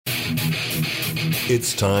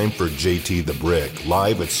It's time for JT the Brick,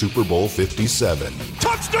 live at Super Bowl 57.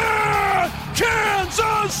 Touchdown!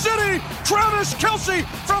 Kansas City! Travis Kelce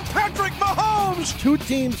from Patrick Mahomes! Two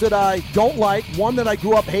teams that I don't like, one that I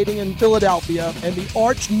grew up hating in Philadelphia, and the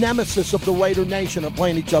arch nemesis of the Raider Nation are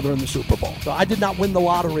playing each other in the Super Bowl. So I did not win the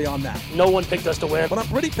lottery on that. No one picked us to win. But I'm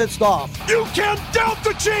pretty pissed off. You can doubt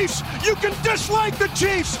the Chiefs! You can dislike the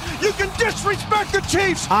Chiefs! You can disrespect the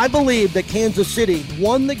Chiefs! I believe that Kansas City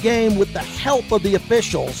won the game with the help of the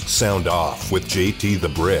officials. Sound off with JT the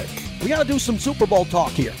Brick. We got to do some Super Bowl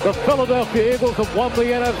talk here. The Philadelphia Eagles have won the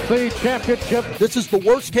NFC Championship. This is the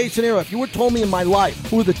worst case scenario. If you were told me in my life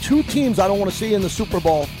who are the two teams I don't want to see in the Super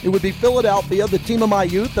Bowl, it would be Philadelphia, the team of my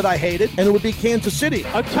youth that I hated, and it would be Kansas City.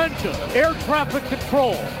 Attention, air traffic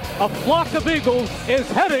control. A flock of Eagles is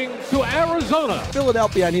heading to Arizona.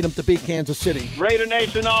 Philadelphia, I need them to beat Kansas City. Raider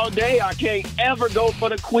Nation all day. I can't ever go for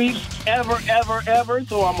the Queefs, ever.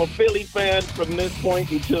 So I'm a Philly fan from this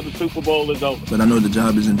point until the Super Bowl is over. But I know the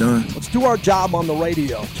job isn't done. Let's do our job on the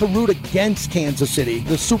radio to root against Kansas City.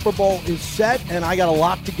 The Super Bowl is set, and I got a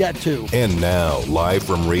lot to get to. And now, live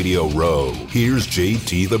from Radio Row, here's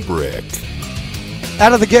JT the Brick.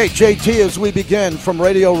 Out of the gate, JT, as we begin from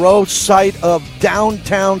Radio Row, site of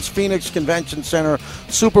downtown's Phoenix Convention Center,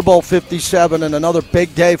 Super Bowl 57, and another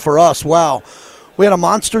big day for us. Wow. We had a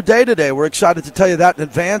monster day today. We're excited to tell you that in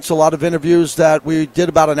advance. A lot of interviews that we did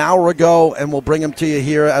about an hour ago, and we'll bring them to you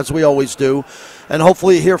here as we always do. And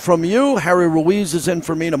hopefully hear from you. Harry Ruiz is in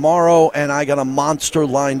for me tomorrow, and I got a monster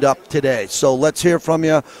lined up today. So let's hear from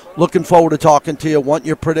you. Looking forward to talking to you. Want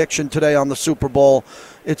your prediction today on the Super Bowl.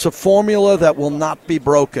 It's a formula that will not be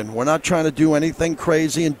broken. We're not trying to do anything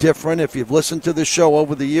crazy and different. If you've listened to this show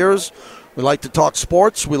over the years, we like to talk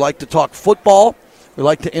sports. We like to talk football. We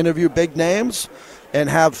like to interview big names and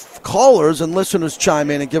have callers and listeners chime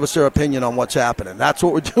in and give us their opinion on what's happening. That's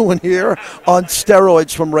what we're doing here on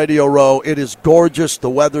steroids from Radio Row. It is gorgeous. The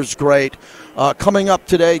weather's great. Coming up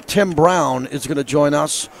today, Tim Brown is going to join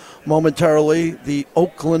us momentarily, the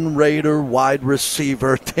Oakland Raider wide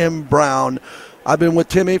receiver, Tim Brown. I've been with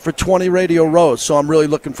Timmy for 20 Radio Rows, so I'm really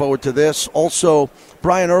looking forward to this. Also,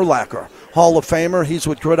 Brian Urlacher, Hall of Famer. He's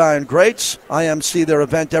with Gridiron Greats. IMC their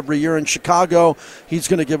event every year in Chicago. He's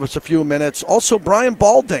going to give us a few minutes. Also, Brian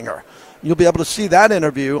Baldinger. You'll be able to see that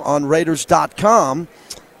interview on Raiders.com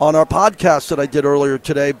on our podcast that I did earlier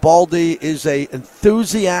today. Baldy is an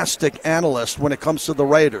enthusiastic analyst when it comes to the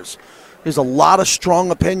Raiders. He has a lot of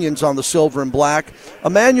strong opinions on the silver and black.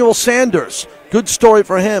 Emmanuel Sanders, good story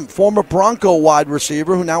for him. Former Bronco wide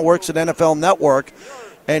receiver who now works at NFL Network.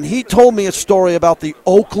 And he told me a story about the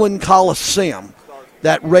Oakland Coliseum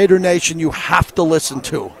that Raider Nation you have to listen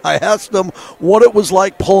to. I asked him what it was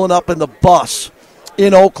like pulling up in the bus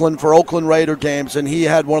in Oakland for Oakland Raider games, and he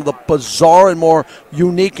had one of the bizarre and more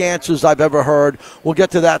unique answers I've ever heard. We'll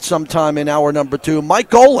get to that sometime in hour number 2.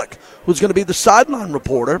 Mike Golick, who's going to be the sideline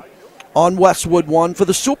reporter on Westwood One for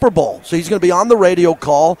the Super Bowl. So he's going to be on the radio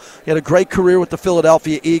call. He had a great career with the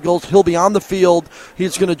Philadelphia Eagles. He'll be on the field.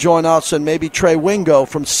 He's going to join us, and maybe Trey Wingo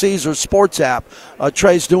from Caesars Sports app.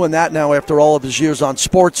 Trey's doing that now after all of his years on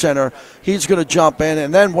SportsCenter. He's going to jump in.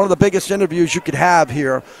 And then one of the biggest interviews you could have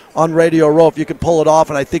here on Radio Row, if you could pull it off,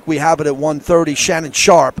 and I think we have it at 1:30, Shannon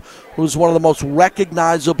Sharpe, who's one of the most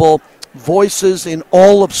recognizable voices in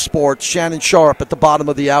all of sports. Shannon Sharpe at the bottom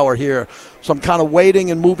of the hour here. So I'm kind of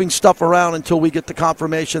waiting and moving stuff around until we get the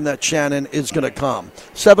confirmation that Shannon is going to come.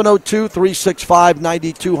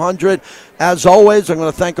 702-365-9200. As always, I'm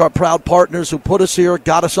going to thank our proud partners who put us here,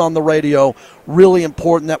 got us on the radio. Really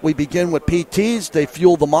important that we begin with PTs. They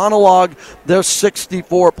fuel the monologue. There's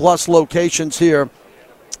 64-plus locations here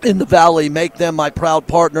in the Valley. Make them my proud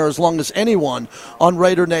partner as long as anyone on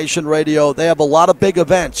Raider Nation Radio. They have a lot of big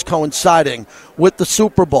events coinciding with the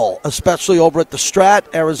Super Bowl, especially over at the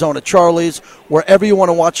Strat, Arizona Charlie's. Wherever you want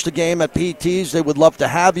to watch the game at PT's, they would love to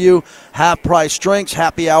have you. Half-price drinks,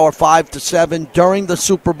 happy hour 5 to 7 during the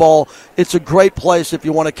Super Bowl. It's a great place if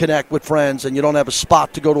you want to connect with friends and you don't have a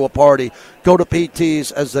spot to go to a party. Go to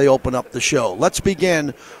PT's as they open up the show. Let's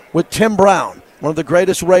begin with Tim Brown, one of the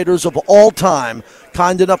greatest Raiders of all time,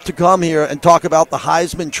 kind enough to come here and talk about the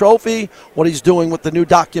Heisman Trophy, what he's doing with the new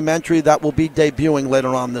documentary that will be debuting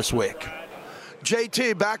later on this week.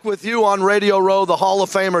 JT, back with you on Radio Row. The Hall of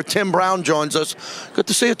Famer Tim Brown joins us. Good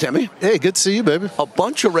to see you, Timmy. Hey, good to see you, baby. A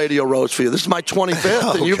bunch of Radio Rows for you. This is my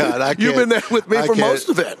 25th, and you've been there with me for most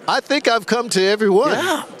of it. I think I've come to every one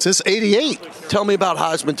since '88. Tell me about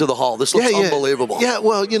Heisman to the Hall. This looks unbelievable. Yeah,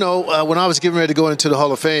 well, you know, when I was getting ready to go into the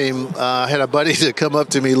Hall of Fame, I had a buddy to come up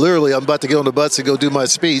to me. Literally, I'm about to get on the bus and go do my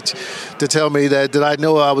speech to tell me that I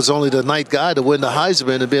know I was only the ninth guy to win the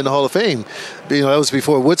Heisman and be in the Hall of Fame. You know, that was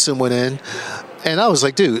before Woodson went in. And I was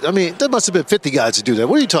like, dude, I mean, there must have been 50 guys to do that.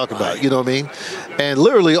 What are you talking about? You know what I mean? And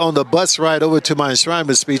literally on the bus ride over to my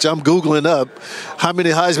enshrinement speech, I'm Googling up how many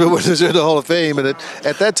Heisman winners are in the Hall of Fame. And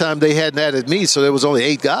at that time, they hadn't added me, so there was only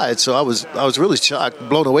 8 guys. So I was really shocked,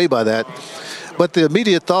 blown away by that. But the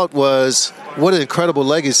immediate thought was, what an incredible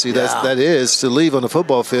legacy that is to leave on the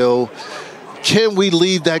football field. Can we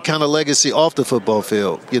leave that kind of legacy off the football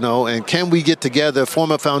field, you know, and can we get together,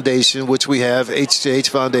 form a foundation, which we have, H2H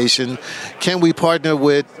Foundation? Can we partner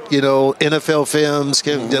with, you know, NFL Films,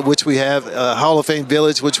 which we have, Hall of Fame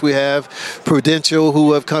Village, which we have, Prudential,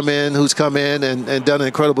 who's come in and done an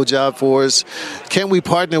incredible job for us. Can we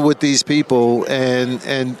partner with these people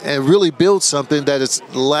and really build something that is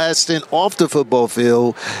lasting off the football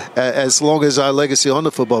field as long as our legacy on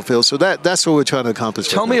the football field? So that's what we're trying to accomplish.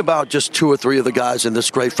 Tell me about just 2 or 3 of the guys in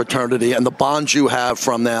this great fraternity and the bonds you have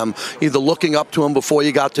from them, either looking up to them before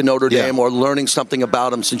you got to Notre Dame or learning something about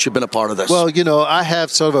them since you've been a part of this. Well, you know, I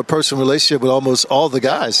have sort of a personal relationship with almost all the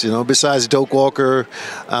guys, you know, besides Doak Walker.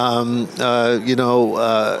 You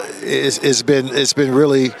know, it's been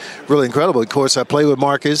really, really incredible. Of course, I play with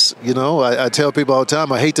Marcus. You know, I tell people all the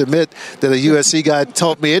time, I hate to admit that a USC guy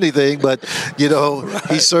taught me anything, but, you know,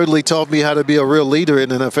 he certainly taught me how to be a real leader in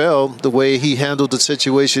the NFL, the way he handled the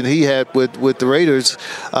situation he had with the Raiders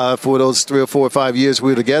for those 3 or 4 or 5 years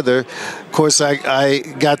we were together. Of course, I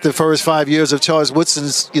got the first 5 years of Charles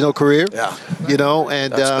Woodson's, you know, career. Yeah. You know,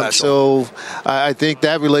 and so I think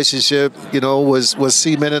that relationship, you know, was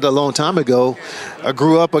cemented a long time ago. I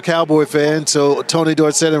grew up a Cowboy fan, so Tony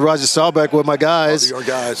Dorsett and Roger Staubach were my guys. Your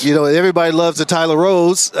guys. You know, everybody loves the Tyler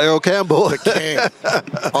Rose, Earl Campbell. The king.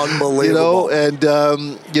 Unbelievable. You know, and,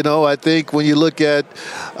 you know, I think when you look at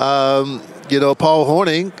you know, Paul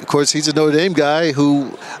Hornung, of course, he's a Notre Dame guy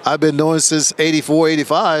who I've been knowing since 84,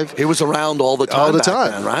 85. He was around all the time. All the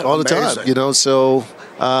time, then, right? All the time, you know. So,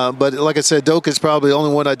 but like I said, Doak is probably the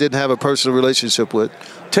only one I didn't have a personal relationship with.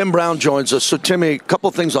 Tim Brown joins us. So, Timmy, a couple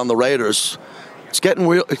of things on the Raiders. It's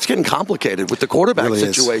getting complicated with the quarterback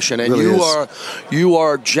situation, and you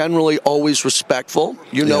are generally always respectful.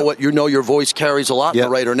 You know your voice carries a lot in the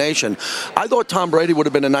Raider Nation. I thought Tom Brady would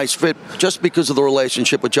have been a nice fit just because of the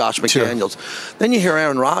relationship with Josh McDaniels. Sure. Then you hear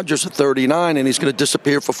Aaron Rodgers at 39, and he's going to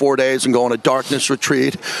disappear for 4 days and go on a darkness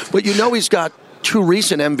retreat. But you know he's got 2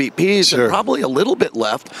 recent MVPs and probably a little bit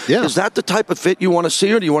left. Yeah. Is that the type of fit you want to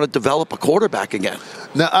see, or do you want to develop a quarterback again?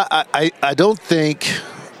 No, I don't think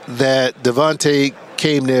that Devontae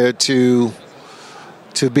came there to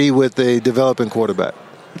be with a developing quarterback.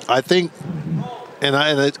 I think, and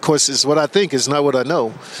of course it's what I think, it's not what I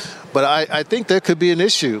know, but I think there could be an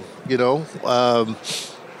issue, you know,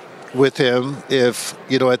 with him if,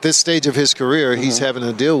 you know, at this stage of his career, he's having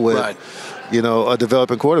to deal with, you know, a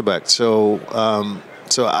developing quarterback.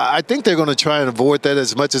 So I think they're going to try and avoid that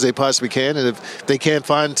as much as they possibly can. And if they can't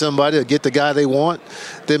find somebody or get the guy they want,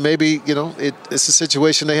 then maybe, you know, it's a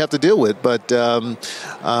situation they have to deal with. But I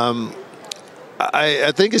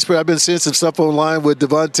think I've been seeing some stuff online with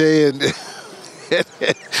Devontae and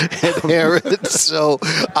Aaron. So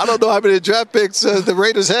I don't know how many draft picks the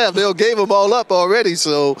Raiders have. They gave them all up already.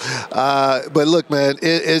 So, but look, man,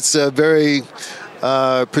 it's a very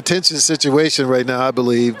pretentious situation right now. I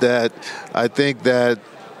believe that I think that,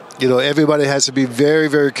 you know, everybody has to be very,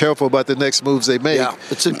 very careful about the next moves they make. Yeah,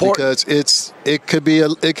 it's important because it could be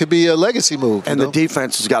a legacy move. And the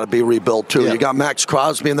defense has got to be rebuilt too. Yeah. You got Max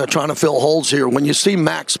Crosby, and they're trying to fill holes here. When you see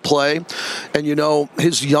Max play, and you know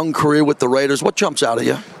his young career with the Raiders, what jumps out at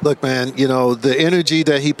you? Look, man, you know the energy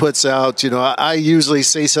that he puts out. You know, I usually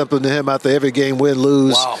say something to him after every game, win,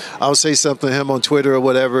 lose. Wow. I'll say something to him on Twitter or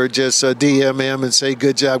whatever. Just DM him and say,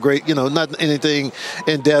 "Good job, great." You know, not anything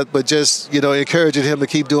in depth, but just, you know, encouraging him to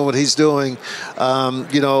keep doing what he's doing.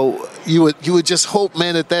 You know, you would just hope,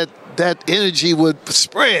 man, that energy would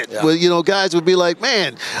spread. Yeah. Well, you know, guys would be like,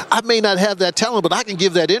 man, I may not have that talent, but I can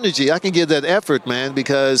give that energy. I can give that effort, man,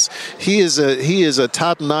 because he is a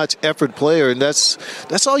top-notch effort player, and that's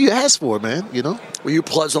all you ask for, man, you know? Were you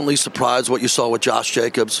pleasantly surprised what you saw with Josh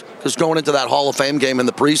Jacobs? Because going into that Hall of Fame game in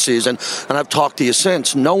the preseason, and I've talked to you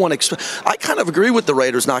since, I kind of agree with the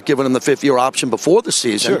Raiders not giving him the 5th-year option before the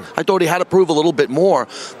season. Sure. I thought he had to prove a little bit more.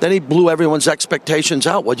 Then he blew everyone's expectations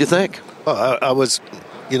out. What'd you think? Oh, I was...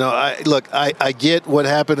 You know, I get what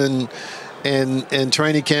happened in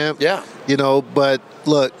training camp. Yeah. You know, but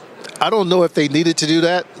look, I don't know if they needed to do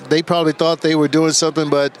that. They probably thought they were doing something,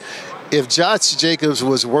 but if Josh Jacobs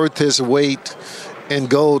was worth his weight in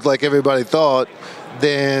gold like everybody thought,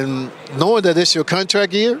 then knowing that it's your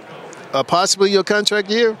contract year, possibly your contract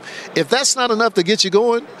year, if that's not enough to get you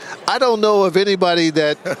going, I don't know of anybody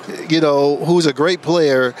that, you know, who's a great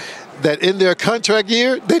player that in their contract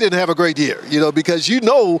year, they didn't have a great year, because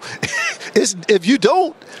if you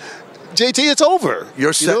don't, JT, it's over.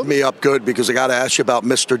 You're setting me up good because I got to ask you about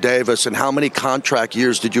Mr. Davis and how many contract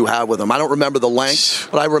years did you have with him? I don't remember the length,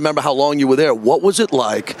 but I remember how long you were there. What was it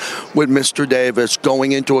like with Mr. Davis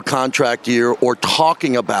going into a contract year or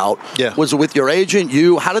talking about? Yeah. Was it with your agent?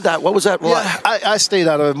 You? How did that? What was that like? Yeah, I stayed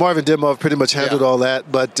out of it. Marvin Demoff pretty much handled all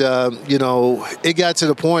that, but it got to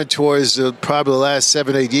the point towards probably the last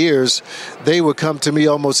 7-8 years, they would come to me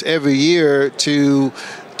almost every year to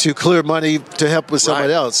clear money to help with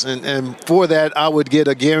somebody else. And for that, I would get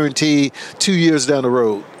a guarantee 2 years down the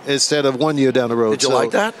road instead of 1 year down the road. Did you like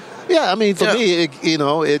that? Yeah, I mean, for me,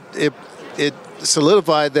 it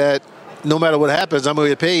solidified that no matter what happens, I'm going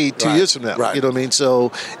to get paid 2 years from now. Right. You know what I mean?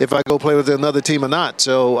 So if I go play with another team or not.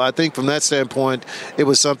 So I think from that standpoint, it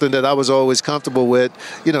was something that I was always comfortable with.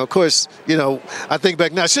 Of course, I think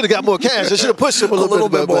back now, I should have got more cash. I should have pushed him a little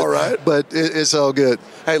bit more, right? But it's all good.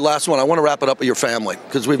 Hey, last one. I want to wrap it up with your family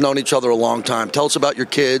because we've known each other a long time. Tell us about your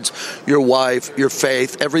kids, your wife, your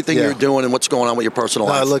faith, everything you're doing and what's going on with your personal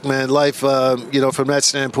life. Look, man, life, from that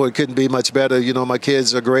standpoint, couldn't be much better. My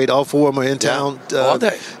kids are great. All four of them are in town. All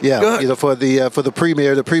day. Yeah. Good. For the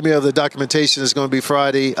premiere. The premiere of the documentation is going to be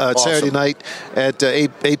Friday, Saturday night at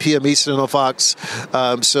 8 p.m. Eastern on Fox.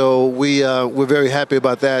 So we're very happy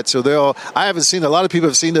about that. So they're all. I haven't seen. A lot of people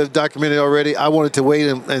have seen the documentary already. I wanted to wait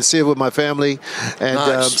and see it with my family, and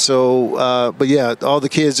nice. But yeah, all the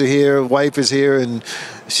kids are here. Wife is here, and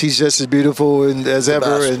she's just as beautiful as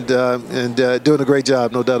ever, and doing a great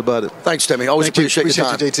job, no doubt about it. Thanks, Timmy. Always appreciate your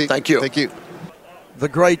time. You, JT. Thank you. Thank you. The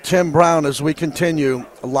great Tim Brown as we continue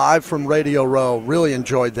live from Radio Row. Really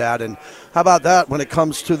enjoyed that. And how about that when it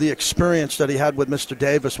comes to the experience that he had with Mr.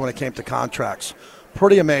 Davis when it came to contracts?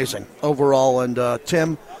 Pretty amazing overall. And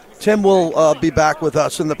Tim will be back with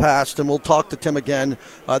us in the past, and we'll talk to Tim again.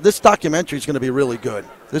 This documentary is going to be really good.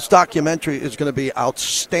 This documentary is going to be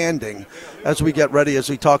outstanding as we get ready, as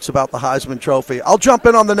he talks about the Heisman Trophy. I'll jump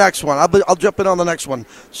in on the next one. I'll jump in on the next one.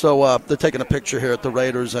 So they're taking a picture here at the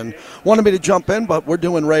Raiders and wanted me to jump in, but we're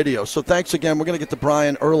doing radio. So thanks again. We're going to get to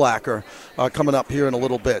Brian Urlacher coming up here in a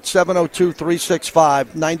little bit.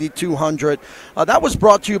 702-365-9200. That was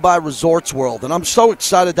brought to you by Resorts World, and I'm so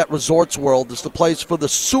excited that Resorts World is the place for the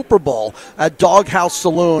Super Bowl at Doghouse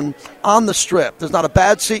Saloon on the Strip. There's not a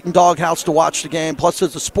bad seat in Doghouse to watch the game, plus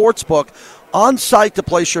there's a sports book on site to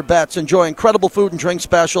place your bets. Enjoy incredible food and drink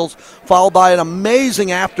specials, followed by an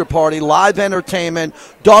amazing after party, live entertainment.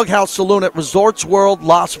 Doghouse Saloon at Resorts World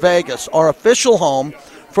Las Vegas, our official home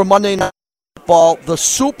for Monday Night Football, the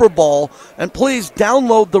Super Bowl. And please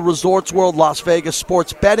download the Resorts World Las Vegas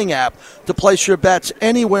sports betting app to place your bets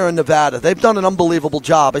anywhere in Nevada. They've done an unbelievable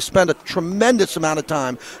job. I spend a tremendous amount of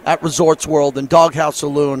time at Resorts World, and Doghouse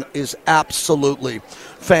Saloon is absolutely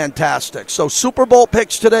fantastic. So Super Bowl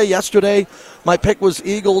picks today. Yesterday, my pick was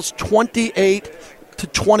Eagles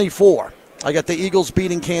 28-24. I got the Eagles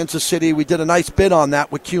beating Kansas City. We did a nice bid on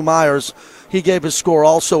that with Q Myers. He gave his score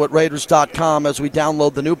also at Raiders.com as we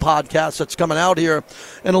download the new podcast that's coming out here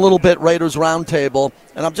in a little bit, Raiders Roundtable.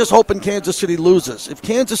 And I'm just hoping Kansas City loses. If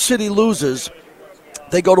Kansas City loses,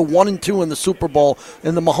 they go to 1-2 in the Super Bowl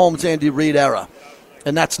in the Mahomes-Andy Reid era.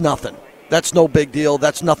 And that's nothing. That's no big deal.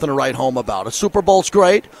 That's nothing to write home about. A Super Bowl's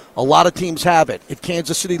great. A lot of teams have it. If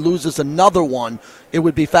Kansas City loses another one, it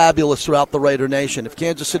would be fabulous throughout the Raider Nation. If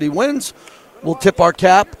Kansas City wins, we'll tip our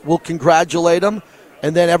cap. We'll congratulate them.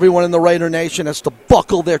 And then everyone in the Raider Nation has to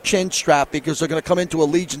buckle their chin strap because they're going to come into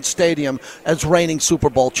Allegiant Stadium as reigning Super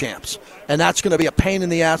Bowl champs. And that's going to be a pain in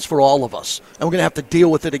the ass for all of us. And we're going to have to deal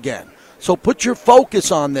with it again. So put your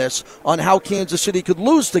focus on this, on how Kansas City could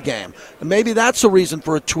lose the game. And maybe that's a reason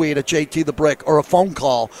for a tweet at JT the Brick or a phone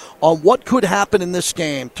call on what could happen in this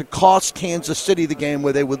game to cost Kansas City the game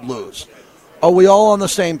where they would lose. Are we all on the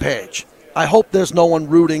same page? I hope there's no one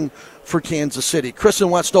rooting for Kansas City. Chris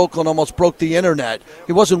in West Oakland almost broke the internet.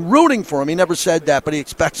 He wasn't rooting for him. He never said that, but he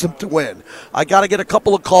expects him to win. I got to get a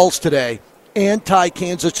couple of calls today,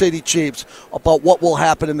 anti-Kansas City Chiefs, about what will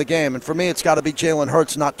happen in the game. And for me, it's got to be Jalen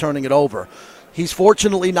Hurts not turning it over. He's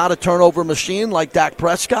fortunately not a turnover machine like Dak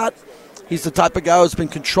Prescott. He's the type of guy who's been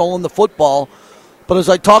controlling the football. But as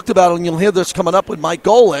I talked about, and you'll hear this coming up with Mike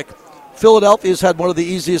Golick, Philadelphia's had one of the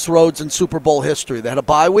easiest roads in Super Bowl history. They had a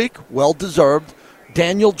bye week, well-deserved.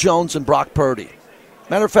 Daniel Jones and Brock Purdy.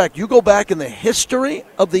 Matter of fact, you go back in the history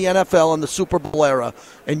of the NFL and the Super Bowl era,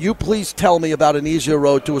 and you please tell me about an easier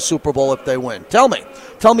road to a Super Bowl if they win. Tell me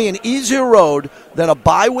an easier road than a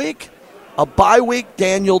bye week,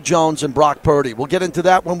 Daniel Jones and Brock Purdy. We'll get into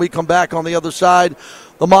that when we come back on the other side.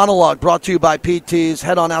 The monologue brought to you by PT's.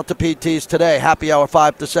 Head on out to PT's today. Happy hour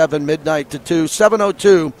 5 to 7, midnight to 2,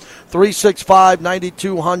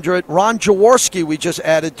 702-365-9200. Ron Jaworski we just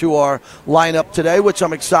added to our lineup today, which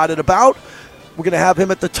I'm excited about. We're going to have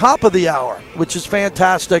him at the top of the hour, which is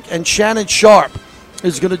fantastic. And Shannon Sharp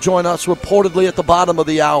is going to join us reportedly at the bottom of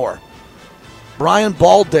the hour. Brian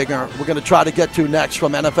Baldinger we're going to try to get to next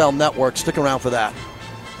from NFL Network. Stick around for that.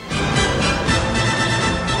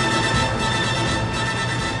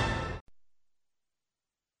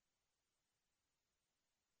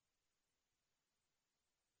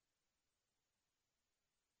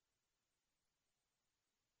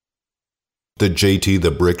 The JT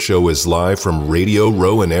the Brick Show is live from Radio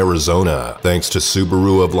Row in Arizona, thanks to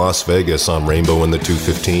Subaru of Las Vegas on Rainbow and the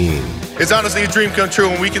 215. It's honestly a dream come true,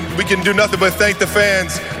 and we can do nothing but thank the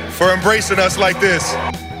fans for embracing us like this.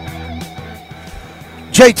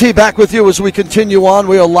 JT back with you as we continue on.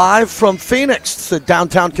 We are live from Phoenix, the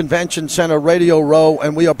Downtown Convention Center, Radio Row,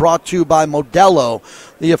 and we are brought to you by Modelo,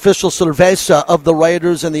 the official cerveza of the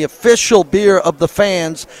Raiders and the official beer of the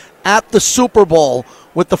fans at the Super Bowl.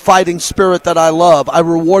 With the fighting spirit that I love, I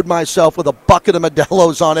reward myself with a bucket of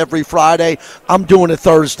Modelo's on every Friday. I'm doing it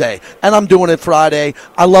Thursday, and I'm doing it Friday.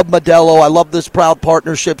 I love Modelo. I love this proud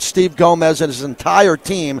partnership. Steve Gomez and his entire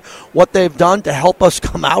team, what they've done to help us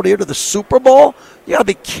come out here to the Super Bowl, you got to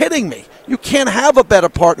be kidding me. You can't have a better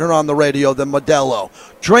partner on the radio than Modelo.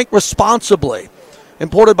 Drink responsibly.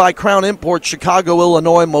 Imported by Crown Imports, Chicago,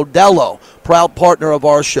 Illinois. Modelo, proud partner of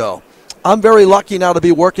our show. I'm very lucky now to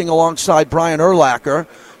be working alongside Brian Urlacher.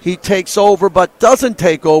 He takes over but doesn't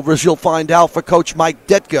take over, as you'll find out, for Coach Mike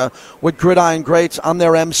Ditka with Gridiron Greats. I'm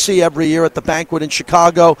their MC every year at the banquet in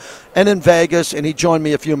Chicago and in Vegas, and he joined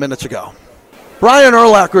me a few minutes ago. Brian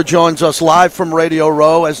Urlacher joins us live from Radio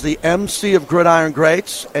Row as the MC of Gridiron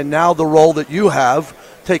Greats, and now the role that you have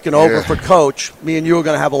taken over for Coach. Me and you are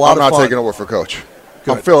going to have a lot of fun. I'm not taking over for Coach.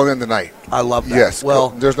 Good. I'm filling in tonight. I love that. Yes. Well,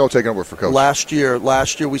 there's no taking over for Coach. Last year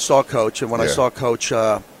we saw Coach, and when I saw Coach,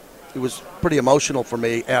 it was pretty emotional for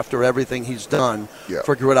me after everything he's done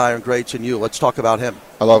for Gridiron Greats and you. Let's talk about him.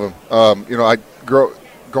 I love him. I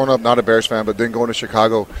growing up not a Bears fan, but then going to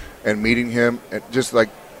Chicago and meeting him, and just like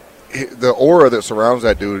the aura that surrounds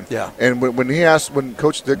that dude. Yeah. And when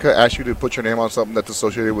Coach Ditka asks you to put your name on something that's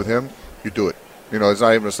associated with him, you do it. You know, it's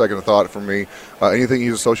not even a second thought for me. Anything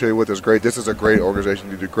he's associated with is great. This is a great organization.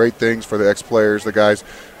 They do great things for the ex-players, the guys.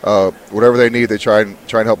 Whatever they need, they try and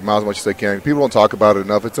help them out as much as they can. People don't talk about it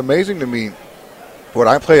enough. It's amazing to me. When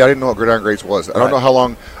I played, I didn't know what Gridiron Greats was. I don't know how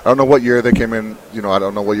long. I don't know what year they came in. You know, I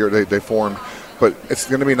don't know what year they formed. But it's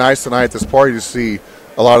going to be nice tonight at this party to see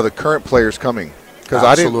a lot of the current players coming. Because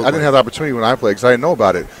I didn't have the opportunity when I played because I didn't know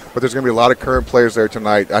about it. But there's going to be a lot of current players there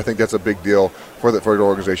tonight. I think that's a big deal for the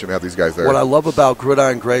organization to have these guys there. What I love about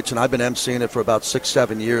Gridiron Greats, and I've been emceeing it for about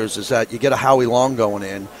 6-7 years, is that you get a Howie Long going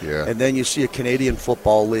in, and then you see a Canadian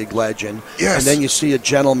Football League legend, and then you see a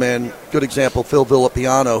gentleman, good example, Phil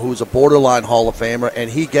Villapiano, who's a borderline Hall of Famer, and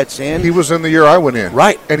he gets in. He was in the year I went in.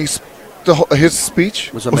 Right. And his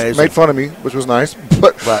speech was amazing. Made fun of me, which was nice.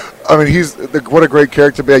 But, I mean, what a great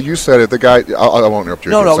character. You said it. The guy, I won't interrupt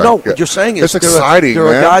you. No. What you're saying is it's exciting, there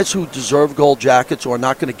are guys who deserve gold jackets who are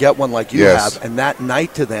not going to get one like you have, and that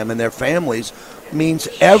night to them and their families means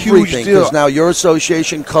everything because now your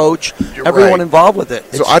association, coach, everyone involved with it.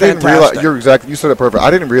 So I didn't realize. You said it perfect.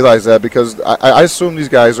 I didn't realize that because I assume these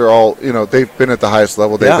guys are all, they've been at the highest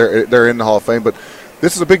level. They're in the Hall of Fame, but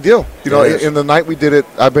this is a big deal. In the night we did it,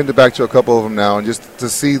 I've been back to a couple of them now, and just to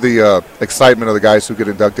see the excitement of the guys who get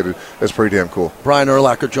inducted is pretty damn cool. Brian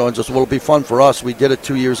Urlacher joins us. Well, it'll be fun for us. We did it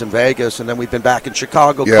 2 years in Vegas, and then we've been back in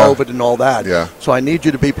Chicago, COVID and all that. Yeah. So I need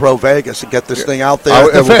you to be pro Vegas and get this thing out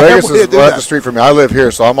there. Vegas is right up the street from me. I live here,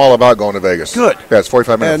 so I'm all about going to Vegas. Good. Yeah, it's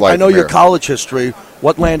 45-minute flight. I know your college history.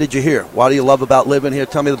 What landed you here? What do you love about living here?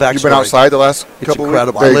 Tell me the backstory. You've been outside the last couple of weeks?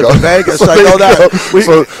 It's incredible. I live in Vegas. I know that.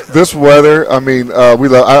 So this weather, I mean, we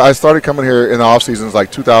love. I started coming here in the off seasons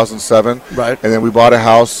like 2007. Right. And then we bought a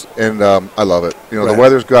house, and I love it. The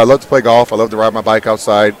weather's good. I love to play golf. I love to ride my bike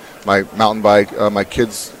outside, my mountain bike. My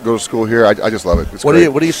kids go to school here. I just love it. It's what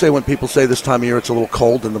great. do you say when people say this time of year it's a little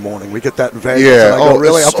cold in the morning? We get that in Vegas. Yeah. And I go,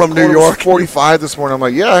 really? I'm from New York. It was 45 this morning. I'm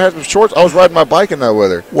like, I had some shorts. I was riding my bike in that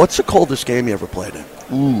weather. What's the coldest game you ever played in?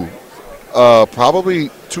 Ooh. Probably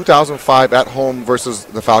 2005 at home versus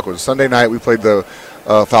the Falcons. Sunday night we played the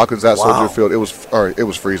Falcons at Soldier Field. It was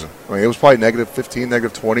freezing. I mean, it was probably -15,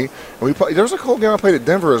 -20. And there was a cold game I played at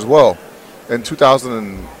Denver as well in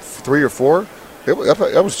 2003 or 4. It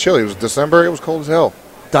was chilly. It was December. It was cold as hell.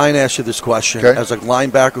 Diane asked you this question. Okay. As a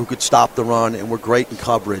linebacker who could stop the run and were great in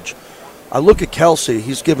coverage, I look at Kelsey.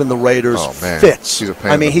 He's given the Raiders fits. He's a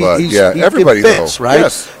pain in the butt. He's everybody fits, though. right?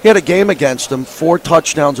 Yes. He had a game against him, 4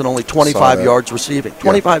 touchdowns and only 25 yards receiving.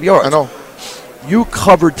 25 yards. I know. You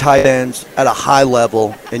covered tight ends at a high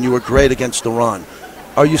level, and you were great against the run.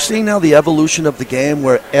 Are you seeing now the evolution of the game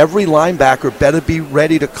where every linebacker better be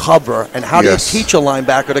ready to cover? And how do you teach a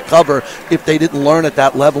linebacker to cover if they didn't learn at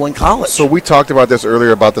that level in college? So we talked about this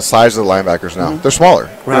earlier about the size of the linebackers now. They're smaller.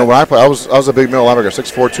 Right. You know, when I play, I was a big middle linebacker,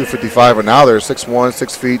 6'4", 255, and now they're 6'1",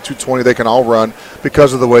 6 feet, 220. They can all run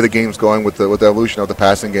because of the way the game's going with the evolution of the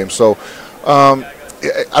passing game. So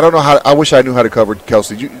I don't know how. I wish I knew how to cover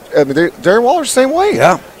Kelsey. Darren Waller's the same way.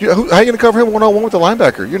 Yeah. How are you going to cover him one-on-one with the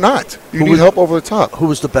linebacker? You're not. You need help over the top. Who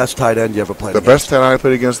was the best tight end you ever played The against? best tight end I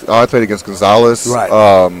played against? I played against Gonzalez. Right.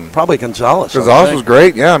 Probably Gonzalez. Gonzalez was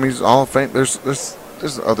great. Yeah, I mean, he's all of fame. There's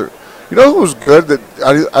other. You know who was good that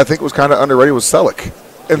I think was kind of underrated was Selleck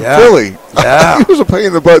in Philly. Yeah. He was a pain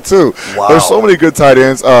in the butt too. Wow. There's so many good tight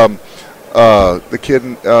ends. The kid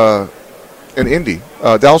in Indy.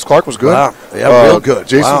 Dallas Clark was good. Wow. Yeah, real good.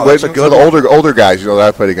 Jason Witten, the older guys, that I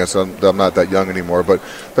played against. I'm not that young anymore, but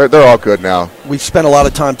they're all good now. We spent a lot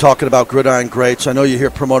of time talking about Gridiron Greats. I know you're here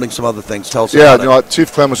promoting some other things. Tell us about it.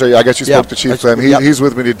 Chief Clem was there. I guess you spoke to Chief Clem. He's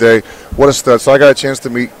with me today. What a stud. So I got a chance to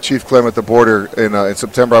meet Chief Clem at the border in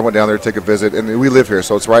September. I went down there to take a visit, and we live here,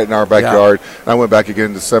 so it's right in our backyard. And I went back again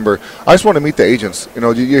in December. I just want to meet the agents.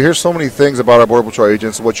 You hear so many things about our Border Patrol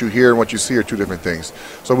agents. What you hear and what you see are two different things.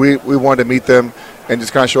 So we wanted to meet them and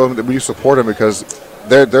just kind of show them that we support them because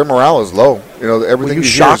their morale is low. Everything. Were you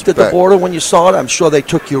shocked at the border when you saw it? I'm sure they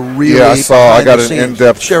took you really. Yeah, I saw. I got an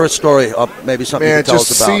in-depth. Share a story, maybe something you can tell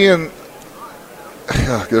us about. Seeing.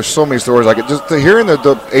 There's so many stories like it. Just hearing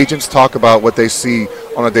the agents talk about what they see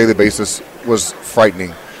on a daily basis was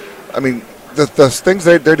frightening. I mean, the things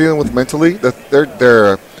they're dealing with mentally.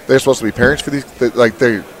 They're supposed to be parents for these.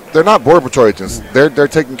 They're not Border Patrol agents. They're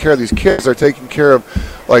taking care of these kids. They're taking care of,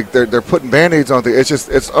 they're putting Band-Aids on things.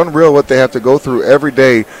 It's unreal what they have to go through every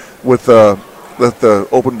day with the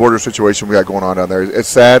open border situation we got going on down there. It's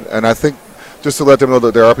sad, and I think just to let them know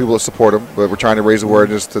that there are people that support them, but we're trying to raise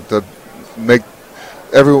awareness to make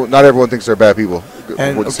not everyone thinks they're bad people.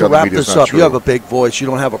 And to wrap this up, you have a big voice. You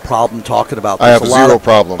don't have a problem talking about this. I have zero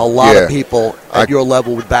problem. A lot of people at your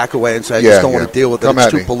level would back away and say, I just don't want to deal with it.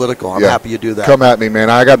 It's too political. I'm happy you do that. Come at me, man.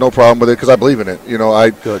 I got no problem with it because I believe in it.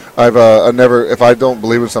 Good. I never, if I don't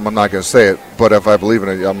believe in something, I'm not going to say it. But if I believe in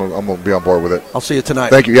it, I'm going to be on board with it. I'll see you tonight.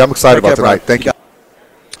 Thank you. Yeah, I'm excited about tonight. Thank you.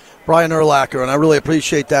 Brian Urlacher, and I really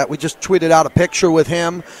appreciate that. We just tweeted out a picture with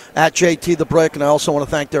him at JT the Brick, and I also want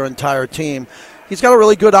to thank their entire team. He's got a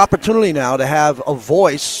really good opportunity now to have a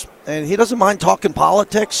voice, and he doesn't mind talking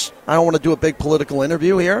politics. I don't want to do a big political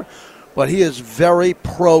interview here, but he is very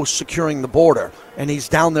pro securing the border, and he's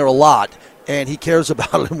down there a lot, and he cares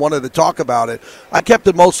about it and wanted to talk about it. I kept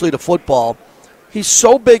it mostly to football. He's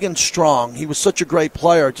so big and strong. He was such a great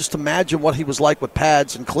player. Just imagine what he was like with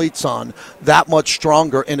pads and cleats on, that much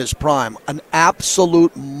stronger in his prime. An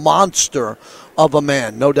absolute monster of a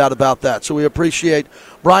man, no doubt about that. So we appreciate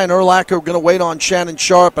Brian Urlacher. We're going to wait on Shannon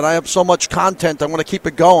Sharpe, and I have so much content. I want to keep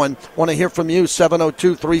it going. I want to hear from you,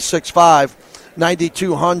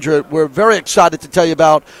 702-365-9200. We're very excited to tell you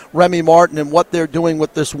about Remy Martin and what they're doing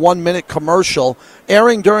with this 1-minute commercial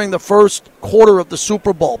airing during the first quarter of the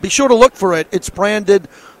Super Bowl. Be sure to look for it. It's branded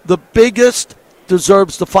 "The Biggest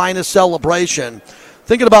Deserves the Finest Celebration."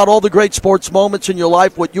 Thinking about all the great sports moments in your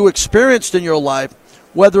life, what you experienced in your life,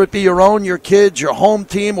 whether it be your own, your kids, your home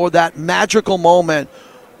team, or that magical moment,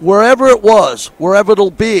 wherever it was, wherever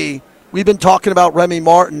it'll be, we've been talking about Remy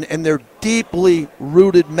Martin and their deeply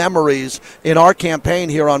rooted memories in our campaign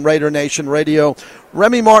here on Raider Nation Radio.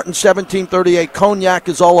 Remy Martin 1738 Cognac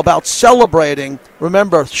is all about celebrating.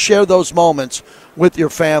 Remember, share those moments with your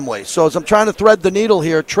family. So as I'm trying to thread the needle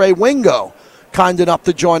here, Trey Wingo, kind enough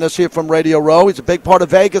to join us here from Radio Row. He's a big part of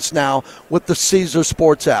Vegas now with the Caesars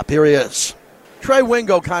Sports app. Here he is. Trey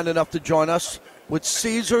Wingo, kind enough to join us with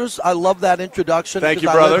Caesars. I love that introduction. Thank you,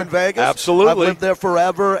 brother. I live in Vegas. Absolutely. I've lived there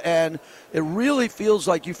forever, and it really feels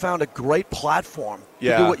like you found a great platform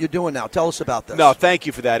to do what you're doing now. Tell us about this. No, thank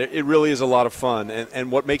you for that. It really is a lot of fun.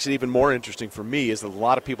 And what makes it even more interesting for me is that a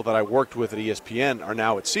lot of people that I worked with at ESPN are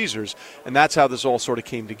now at Caesars, and that's how this all sort of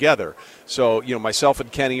came together. So, myself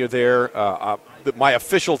and Kenny are there. My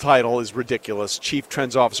official title is ridiculous, Chief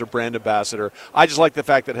Trends Officer, Brand Ambassador. I just like the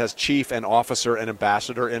fact that it has Chief and Officer and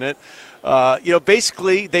Ambassador in it.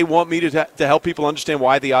 Basically, they want me to help people understand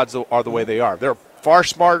why the odds are the way they are. They're far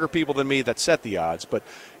smarter people than me that set the odds, but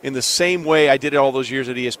in the same way I did it all those years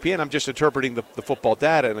at ESPN. I'm just interpreting the football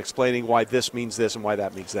data and explaining why this means this and why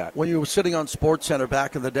that means that. When you were sitting on SportsCenter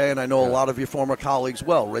back in the day, and I know a lot of your former colleagues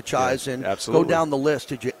well, Rich Eisen, absolutely. Go down the list.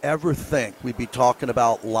 Did you ever think we'd be talking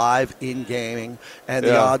about live in-gaming and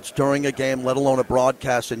the odds during a game, let alone a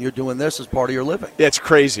broadcast, and you're doing this as part of your living? It's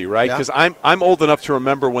crazy, right? Because I'm old enough to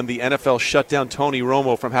remember when the NFL shut down Tony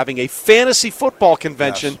Romo from having a fantasy football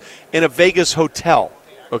convention in a Vegas hotel,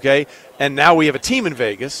 okay? And now we have a team in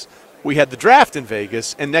Vegas. We had the draft in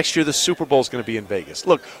Vegas, and next year the Super Bowl is going to be in Vegas.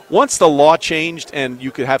 Look, once the law changed and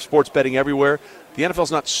you could have sports betting everywhere, the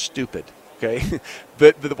NFL's not stupid, okay?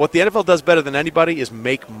 What the NFL does better than anybody is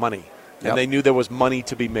make money. And they knew there was money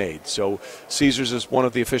to be made. So Caesars is one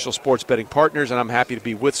of the official sports betting partners, and I'm happy to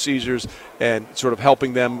be with Caesars and sort of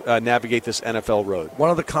helping them navigate this NFL road.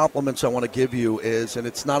 One of the compliments I want to give you is, and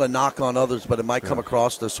it's not a knock on others, but it might come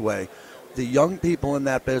across this way, the young people in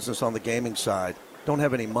that business on the gaming side don't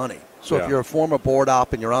have any money. So if you're a former board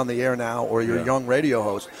op and you're on the air now, or you're a young radio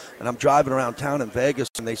host, and I'm driving around town in Vegas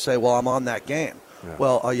and they say, well, I'm on that game.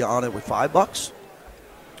 Well, are you on it with $5?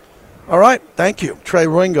 All right, thank you. Trey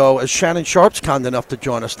Ringo, as Shannon Sharp's kind enough to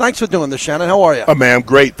join us. Thanks for doing this, Shannon. How are you? Oh, man, I'm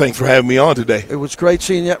great. Thanks for having me on today. It was great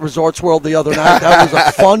seeing you at Resorts World the other night. That was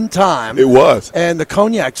a fun time. It was. And the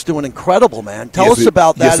Cognac's doing incredible, man. Tell us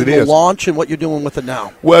about that and the launch and what you're doing with it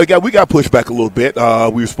now. Well, we got pushed back a little bit.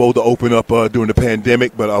 We were supposed to open up during the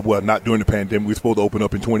pandemic, but, not during the pandemic. We were supposed to open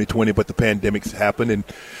up in 2020, but the pandemic's happened and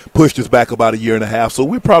pushed us back about a year and a half. So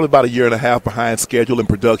we're probably about a year and a half behind schedule and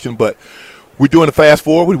production, but we're doing a fast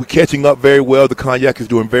forward. We're catching up very well. The Cognac is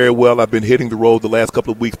doing very well. I've been hitting the road the last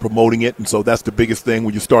couple of weeks promoting it, and so that's the biggest thing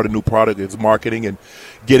when you start a new product is marketing and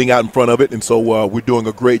getting out in front of it. And so we're doing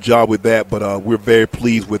a great job with that, but we're very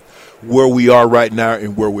pleased with where we are right now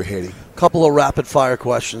and where we're heading. Couple of rapid-fire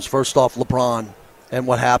questions. First off, LeBron and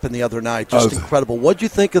what happened the other night. Just incredible. What do you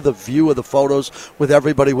think of the view of the photos with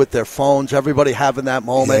everybody with their phones, everybody having that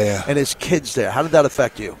moment, and his kids there? How did that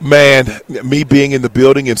affect you? Man, me being in the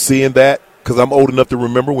building and seeing that, because I'm old enough to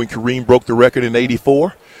remember when Kareem broke the record in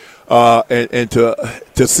 '84, and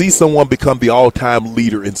to see someone become the all-time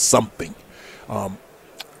leader in something, I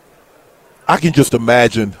can just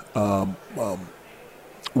imagine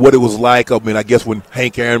what it was like. I mean, I guess when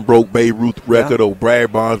Hank Aaron broke Babe Ruth's record, or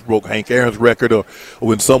Brad Barnes broke Hank Aaron's record, or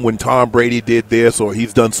when Tom Brady did this, or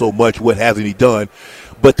he's done so much, what hasn't he done?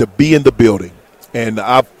 But to be in the building, and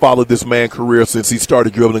I've followed this man's career since he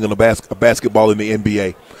started dribbling on a basketball in the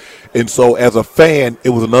NBA. And so as a fan,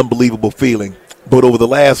 it was an unbelievable feeling. But over the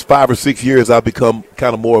last 5 or 6 years, I've become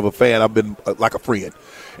kind of more of a fan. I've been like a friend.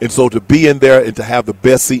 And so to be in there and to have the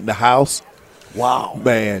best seat in the house, wow,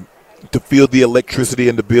 man, to feel the electricity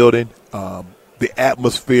in the building, the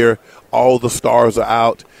atmosphere, all the stars are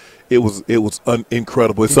out. It was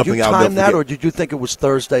incredible. It's something I'll never forget. Did you time that, or did you think it was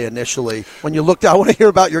Thursday initially? When you looked, I want to hear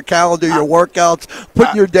about your calendar, your workouts,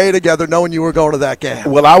 putting your day together, knowing you were going to that game.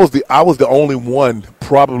 Well, I was the only one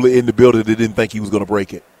probably in the building that didn't think he was going to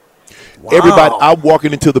break it. Wow. Everybody, I'm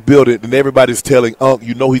walking into the building, and everybody's telling,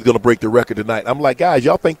 he's going to break the record tonight. I'm like, guys,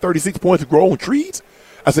 y'all think 36 points grow on trees?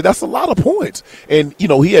 I said, that's a lot of points. And,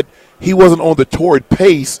 he wasn't on the torrid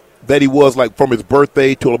pace that he was like from his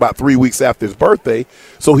birthday till about 3 weeks after his birthday.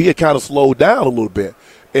 So he had kind of slowed down a little bit.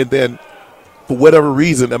 And then for whatever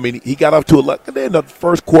reason, I mean, he got up to and then the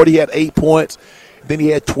first quarter he had 8 points. Then he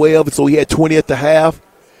had 12, and so he had 20 at the half.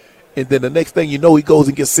 And then the next thing you know, he goes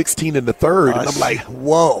and gets 16 in the third. And I'm like,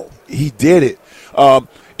 whoa, he did it. I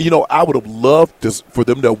would have loved for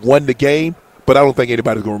them to have won the game, but I don't think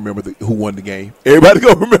anybody's going to remember who won the game. Everybody's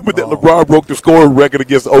going to remember that LeBron broke the scoring record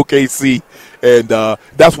against OKC, and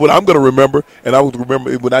that's what I'm going to remember. And I will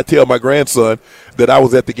remember when I tell my grandson that I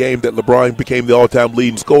was at the game that LeBron became the all-time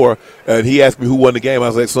leading scorer, and he asked me who won the game. I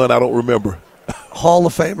was like, son, I don't remember. Hall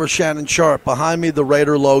of Famer Shannon Sharp. Behind me, the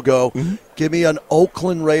Raider logo. Mm-hmm. Give me an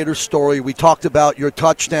Oakland Raiders story. We talked about your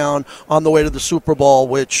touchdown on the way to the Super Bowl,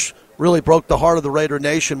 which really broke the heart of the Raider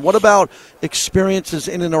Nation. What about experiences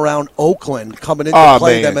in and around Oakland coming in to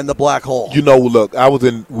play them in the black hole? Look,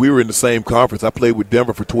 we were in the same conference. I played with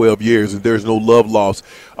Denver for 12 years, and there's no love lost.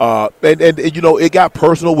 And it got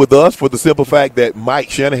personal with us for the simple fact that Mike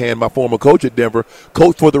Shanahan, my former coach at Denver,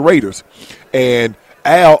 coached for the Raiders. And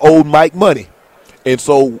Al owed Mike money. And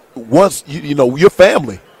so once, you're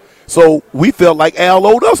family. So we felt like Al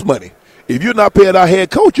owed us money. If you're not paying our head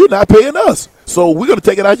coach, you're not paying us. So we're going to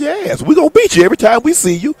take it out your ass. We're going to beat you every time we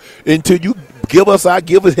see you until you give his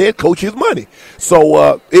head coach his money.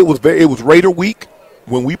 So it was Raider week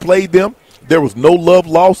when we played them. There was no love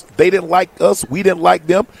lost. They didn't like us. We didn't like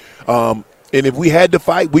them. And if we had to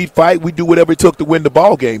fight, we'd fight. We'd do whatever it took to win the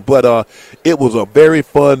ball game. But it was a very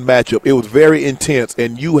fun matchup. It was very intense,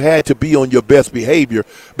 and you had to be on your best behavior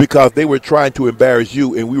because they were trying to embarrass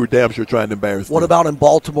you, and we were damn sure trying to embarrass them. What about in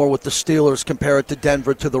Baltimore with the Steelers compared to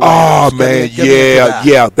Denver to the Rams? Oh, man, yeah.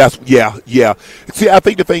 See, I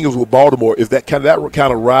think the thing is with Baltimore is that kind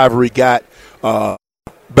of rivalry got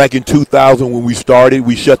back in 2000 when we started.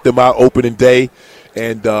 We shut them out opening day,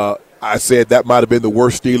 and I said that might have been the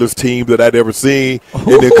worst Steelers team that I'd ever seen.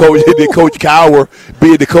 And then Coach Cowher,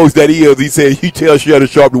 being the coach that he is, he said, you tell Shannon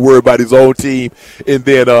Sharpe to worry about his own team. And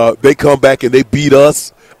then they come back and they beat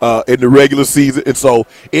us in the regular season. And so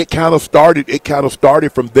it kind of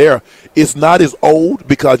started from there. It's not as old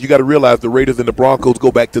because you got to realize the Raiders and the Broncos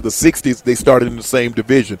go back to the 60s. They started in the same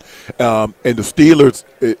division. And the Steelers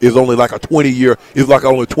is only like a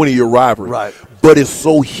 20-year rivalry. Right. But it's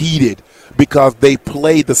so heated because they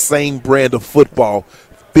play the same brand of football,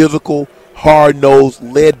 physical, hard-nosed,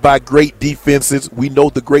 led by great defenses. We know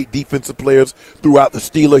the great defensive players throughout the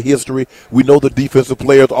Steeler history. We know the defensive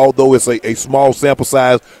players, although it's a small sample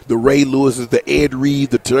size, the Ray Lewises, the Ed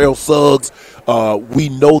Reed, the Terrell Suggs. We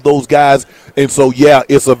know those guys. And so, yeah,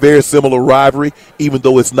 it's a very similar rivalry, even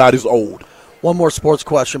though it's not as old. One more sports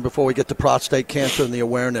question before we get to prostate cancer and the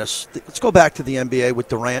awareness. Let's go back to the NBA with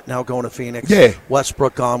Durant now going to Phoenix. Yeah.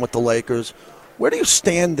 Westbrook gone with the Lakers. Where do you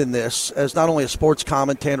stand in this as not only a sports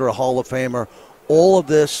commentator, a Hall of Famer, all of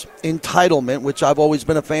this entitlement, which I've always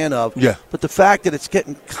been a fan of, but the fact that it's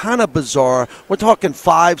getting kind of bizarre. We're talking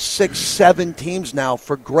 5, 6, 7 teams now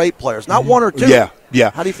for great players, not one or two. Yeah.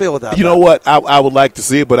 How do you feel with that? You know what? I would like to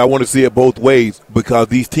see it, but I want to see it both ways because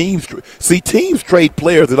these teams trade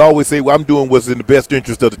players that always say, well, I'm doing what's in the best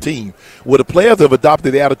interest of the team. Well, the players have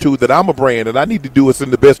adopted the attitude that I'm a brand and I need to do what's in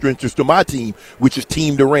the best interest of my team, which is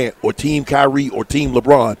Team Durant or Team Kyrie or Team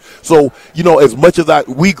LeBron. So, as much as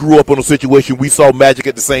we grew up in a situation, we saw Magic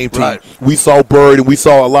at the same team. Right. We saw Bird and we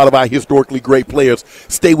saw a lot of our historically great players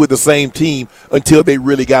stay with the same team until they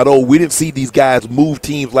really got old. We didn't see these guys move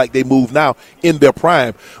teams like they move now in their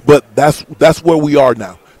prime, but that's where we are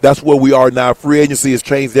now. That's where we are now. Free agency has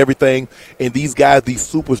changed everything, and these guys, these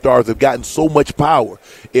superstars, have gotten so much power.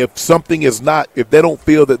 If they don't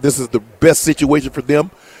feel that this is the best situation for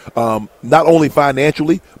them, not only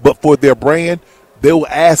financially, but for their brand, they'll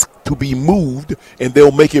ask to be moved, and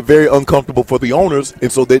they'll make it very uncomfortable for the owners,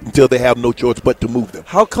 and so that until they have no choice but to move them.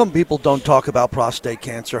 How come people don't talk about prostate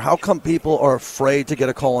cancer? How come people are afraid to get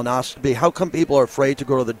a colonoscopy? How come people are afraid to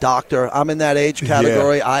go to the doctor? I'm in that age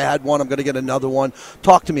category. Yeah. I had one. I'm going to get another one.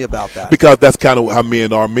 Talk to me about that. Because that's kind of how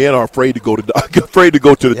men are. Men are afraid to go to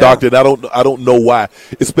the doctor, and I don't know why,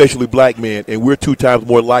 especially black men, and we're 2 times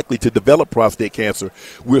more likely to develop prostate cancer.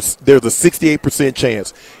 There's a 68%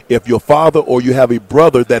 chance if your father or you have a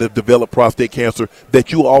brother that has developed prostate cancer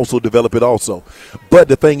that you also develop it also. But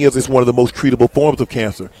the thing is, it's one of the most treatable forms of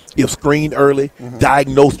cancer. If screened early,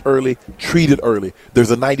 diagnosed early, treated early,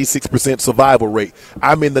 there's a 96% survival rate.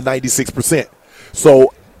 I'm in the 96%.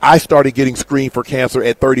 So I started getting screened for cancer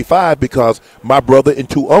at 35 because my brother and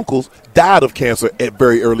 2 uncles died of cancer at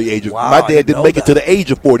very early ages. Wow, my dad didn't make it to the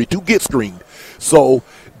age of 40 to get screened. So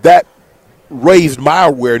that raised my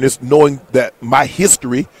awareness, knowing that my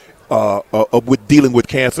history with dealing with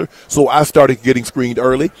cancer. So I started getting screened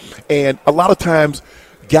early. And a lot of times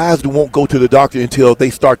guys won't go to the doctor until they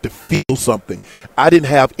start to feel something. I didn't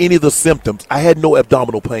have any of the symptoms. I had no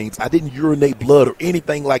abdominal pains. I didn't urinate blood or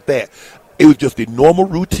anything like that. It was just a normal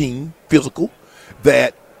routine physical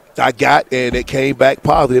that I got, and it came back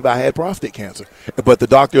positive. I had prostate cancer. But the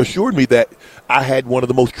doctor assured me that I had one of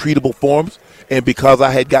the most treatable forms, and because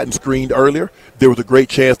I had gotten screened earlier, there was a great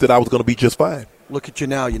chance that I was going to be just fine. Look at you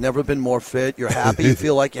now. You've never been more fit. You're happy. You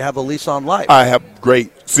feel like you have a lease on life. I have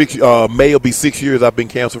great. May will be 6 years I've been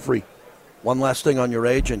cancer-free. One last thing on your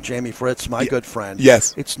agent, Jamie Fritz, my good friend.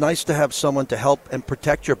 Yes. It's nice to have someone to help and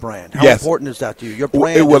protect your brand. How yes. important is that to you? Your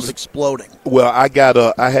brand was exploding. Well, I got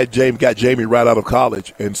Jamie right out of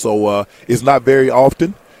college, and so it's not very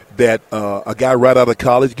often that a guy right out of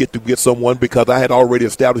college get someone, because I had already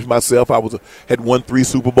established myself. Had won 3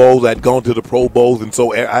 Super Bowls. I'd gone to the Pro Bowls, and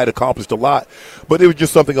so I had accomplished a lot. But it was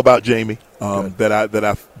just something about Jamie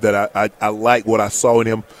that I liked what I saw in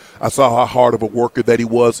him. I saw how hard of a worker that he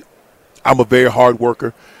was. I'm a very hard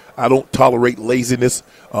worker. I don't tolerate laziness.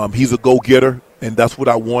 He's a go-getter, and that's what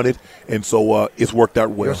I wanted. And so it's worked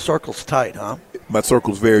out well. Your circle's tight, huh? My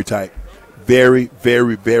circle's very tight. Very,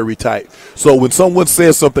 very, very tight. So when someone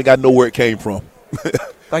says something, I know where it came from.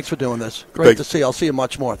 Thanks for doing this. Great to see you. I'll see you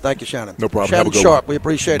much more. Thank you, Shannon. No problem. Shannon Sharpe, we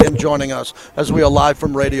appreciate him joining us as we are live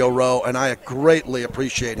from Radio Row, and I greatly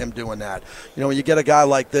appreciate him doing that. You know, when you get a guy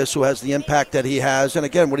like this who has the impact that he has, and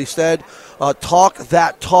again, what he said, talk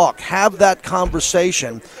that talk. Have that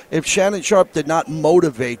conversation. If Shannon Sharpe did not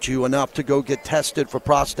motivate you enough to go get tested for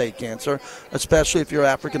prostate cancer, especially if you're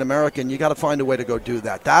African American, you got to find a way to go do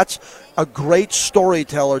that. That's a great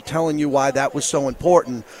storyteller telling you why that was so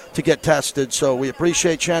important to get tested. So we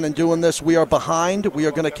appreciate Shannon doing this. We are behind. We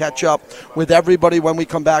are going to catch up with everybody when we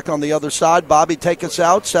come back on the other side. Bobby, take us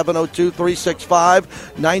out,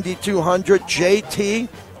 702-365-9200. JT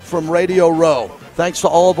from Radio Row. Thanks to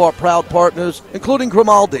all of our proud partners, including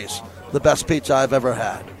Grimaldi's, the best pizza I've ever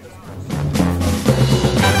had.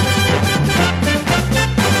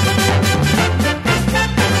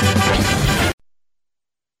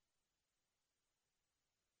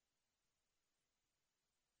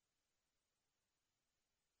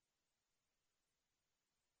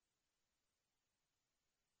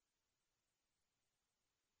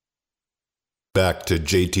 Back to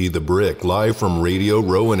JT the Brick, live from Radio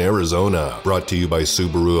Row in Arizona. Brought to you by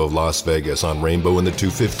Subaru of Las Vegas on Rainbow in the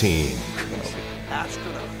 215.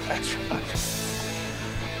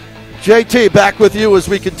 JT, back with you as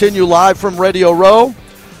we continue live from Radio Row.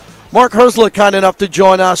 Mark Herzlich, kind enough to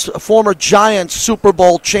join us, a former Giants Super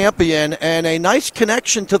Bowl champion, and a nice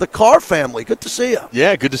connection to the Carr family. Good to see you.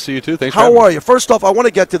 Yeah, good to see you too. Thanks. How are you? First off, I want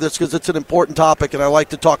to get to this because it's an important topic, and I like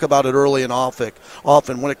to talk about it early and often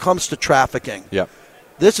when it comes to trafficking. Yeah.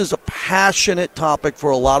 This is a passionate topic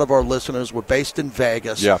for a lot of our listeners. We're based in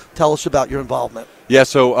Vegas. Yeah. Tell us about your involvement. Yeah,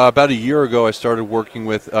 so about a year ago, I started working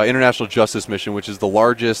with International Justice Mission, which is the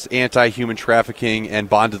largest anti-human trafficking and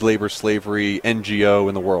bonded labor slavery NGO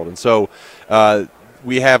in the world. And so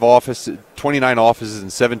we have 29 offices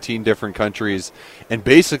in 17 different countries. And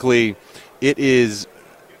basically, it is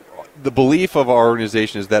the belief of our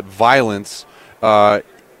organization is that violence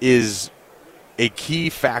is a key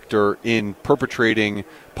factor in perpetrating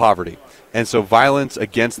poverty. And so violence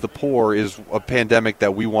against the poor is a pandemic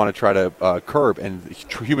that we want to try to curb. And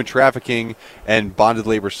human trafficking and bonded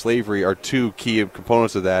labor slavery are two key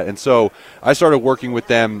components of that. And so I started working with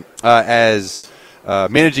them as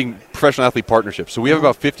managing professional athlete partnerships. So we have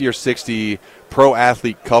about 50 or 60 pro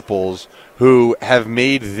athlete couples who have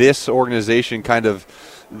made this organization kind of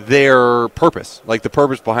their purpose, like the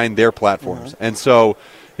purpose behind their platforms. And so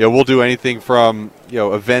we'll do anything from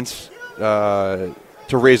events to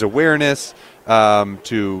raise awareness,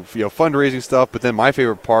 to fundraising stuff. But then my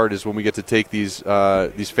favorite part is when we get to take these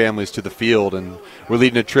families to the field, and we're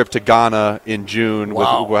leading a trip to Ghana in June.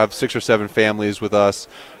 Wow. We'll have 6 or 7 families with us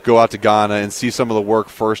go out to Ghana and see some of the work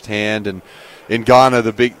firsthand. And in Ghana,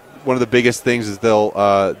 one of the biggest things is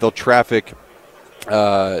they'll traffic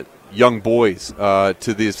young boys to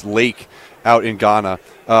this lake out in Ghana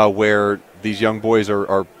where these young boys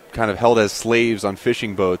are kind of held as slaves on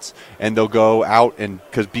fishing boats, and they'll go out and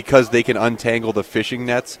because they can untangle the fishing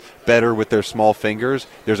nets better with their small fingers,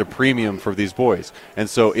 there's a premium for these boys. And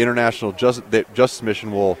so International Justice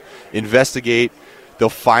Mission will investigate. They'll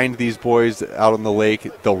find these boys out on the lake,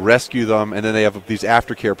 they'll rescue them, and then they have these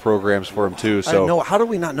aftercare programs for them too. So I know. How do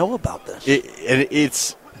we not know about this?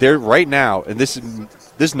 It's there right now, and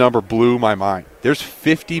this number blew my mind. There's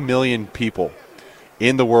 50 million people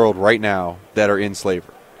in the world right now that are in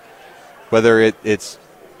slavery. Whether it's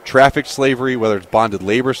trafficked slavery, whether it's bonded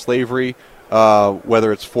labor slavery,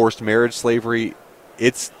 whether it's forced marriage slavery,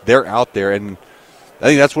 they're out there. And I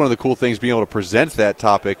think that's one of the cool things, being able to present that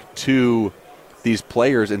topic to these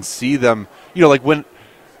players and see them, like when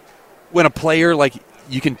a player, like,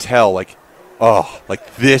 you can tell, like, oh,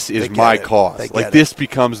 like, this is my cause. Like, this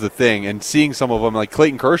becomes the thing. And seeing some of them, like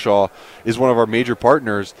Clayton Kershaw is one of our major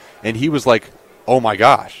partners, and he was like, oh my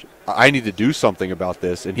gosh, I need to do something about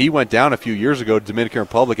this. And he went down a few years ago to Dominican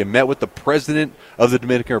Republic and met with the president of the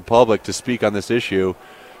Dominican Republic to speak on this issue.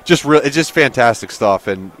 It's just fantastic stuff.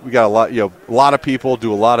 And we got a lot of people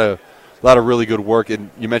do a lot of really good work. And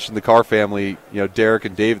you mentioned the Carr family, Derek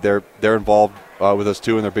and Dave, they're involved with us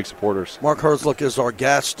too, and they're big supporters. Mark Herzlich is our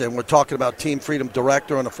guest, and we're talking about Team Freedom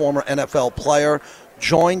director and a former NFL player.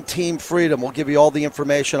 Join Team Freedom. We'll give you all the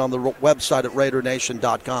information on the website at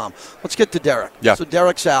RaiderNation.com. Let's get to Derek. Yeah. So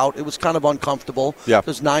Derek's out. It was kind of uncomfortable. Yeah.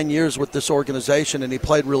 There's 9 years with this organization, and he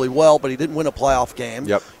played really well, but he didn't win a playoff game.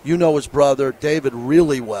 Yep. You know his brother, David,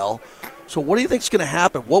 really well. So what do you think is going to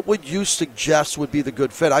happen? What would you suggest would be the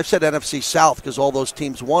good fit? I've said NFC South because all those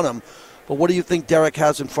teams won him. But what do you think Derek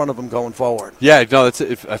has in front of him going forward? Yeah, no, I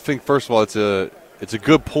think, first of all, it's a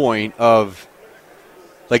good point of,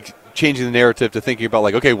 like, changing the narrative to thinking about,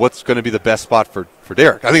 like, okay, what's going to be the best spot for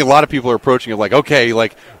Derek? I think a lot of people are approaching it like, okay,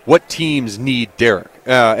 like, what teams need Derek?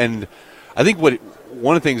 And I think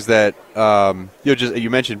one of the things that you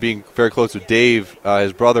mentioned being very close with Dave,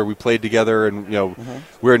 his brother. We played together, and we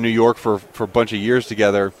were in New York for a bunch of years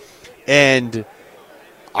together. And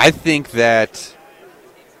I think that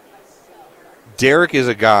Derek is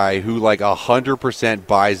a guy who, like, 100%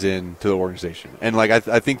 buys into the organization. And, like,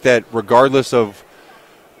 I think that regardless of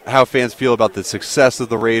how fans feel about the success of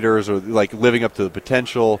the Raiders or, like, living up to the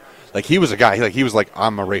potential, like, he was a guy, like, he was like,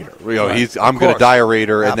 I'm a Raider. I'm going to die a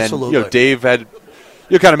Raider. Absolutely. And then, Dave had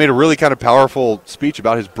kind of made a really kind of powerful speech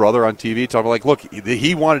about his brother on TV, talking about, like, look,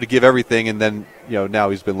 he wanted to give everything, and then, now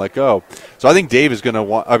he's been let go. So I think Dave is going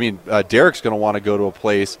to Derek's going to want to go to a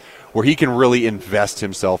place where he can really invest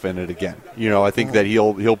himself in it again. I think that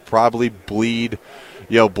he'll probably bleed,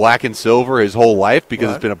 black and silver his whole life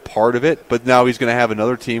because it's been a part of it. But now he's going to have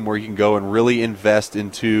another team where he can go and really invest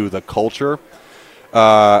into the culture.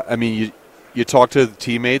 You talk to the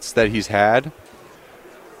teammates that he's had.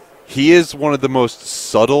 He is one of the most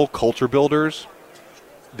subtle culture builders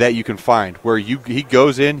that you can find, where he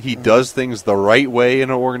goes in, he does things the right way in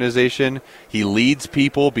an organization. He leads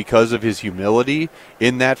people because of his humility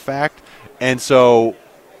in that fact. And so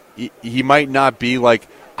he might not be like,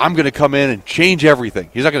 I'm going to come in and change everything.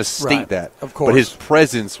 He's not going to state that. Of course. But his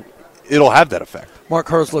presence, it'll have that effect. Mark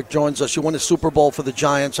Herzlich joins us. You won a Super Bowl for the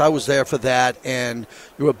Giants. I was there for that. And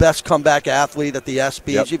you were a best comeback athlete at the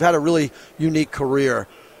ESPYs. Yep. You've had a really unique career.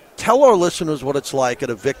 Tell our listeners what it's like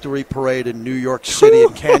at a victory parade in New York City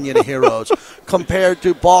and Canyon of Heroes compared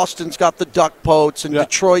to Boston's got the duck boats and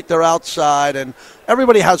Detroit, they're outside. And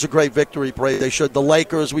everybody has a great victory parade. They should. The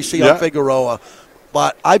Lakers, we see on Figueroa.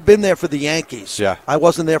 But I've been there for the Yankees. Yeah. I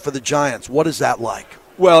wasn't there for the Giants. What is that like?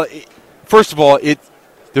 Well, first of all,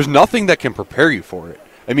 there's nothing that can prepare you for it.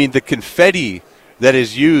 I mean, the confetti that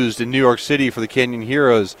is used in New York City for the Canyon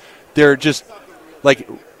Heroes, they're just like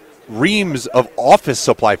reams of office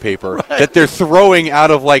supply paper that they're throwing out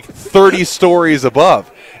of like 30 stories above.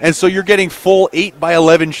 And so you're getting full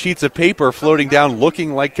 8x11 sheets of paper floating down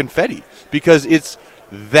looking like confetti because it's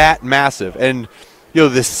that massive. And,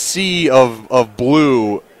 the sea of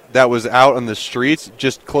blue that was out on the streets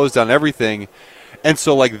just closed down everything. And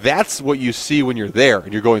so, like, that's what you see when you're there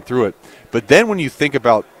and you're going through it. But then when you think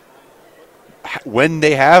about when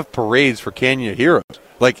they have parades for Canyon Heroes,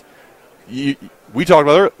 like, we talked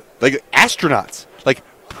about earlier, like astronauts, like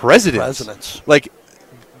presidents. Like,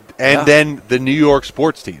 and then the New York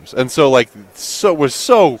sports teams. And so, like, it was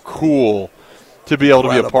so cool to be able to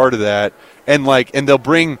be a part of that. And, like, and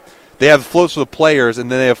they have floats for the players,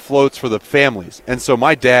 and then they have floats for the families. And so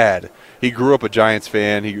my dad, he grew up a Giants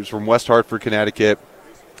fan. He was from West Hartford, Connecticut.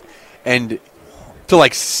 And to,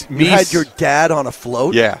 like, me. You had your dad on a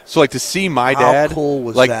float? Yeah. So, like, to see my dad How cool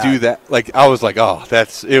was like that? do that, like, I was like, oh,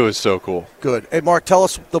 it was so cool. Good. Hey, Mark, tell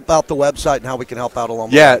us about the website and how we can help out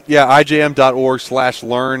along with it. Yeah,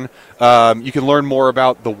 IJM.org/learn. You can learn more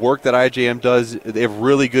about the work that IJM does. They have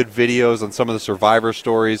really good videos on some of the survivor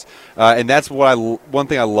stories. And that's one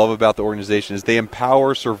thing I love about the organization is they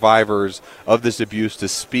empower survivors of this abuse to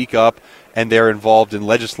speak up, and they're involved in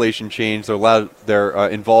legislation change. They're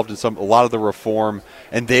involved in a lot of the reform,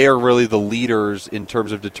 and they are really the leaders in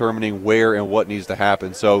terms of determining where and what needs to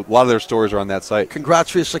happen. So a lot of their stories are on that site. Congrats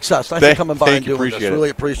for your success. Thanks for coming by and doing this. Appreciate it. Really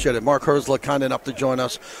appreciate it. Mark Herzlich, kind enough to join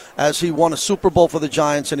us as he won a Super Bowl for the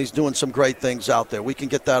Giants, and he's doing some great things out there. We can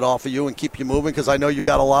get that off of you and keep you moving because I know you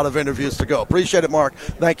got a lot of interviews to go. Appreciate it, Mark.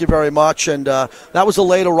 Thank you very much. And that was a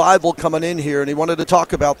late arrival coming in here, and he wanted to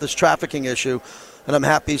talk about this trafficking issue. And I'm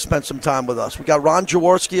happy he spent some time with us. We got Ron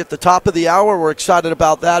Jaworski at the top of the hour. We're excited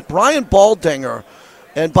about that. Brian Baldinger.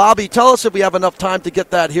 And, Bobby, tell us if we have enough time to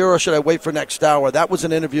get that here or should I wait for next hour? That was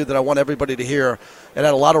an interview that I want everybody to hear. It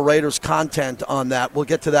had a lot of Raiders content on that. We'll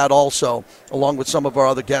get to that also, along with some of our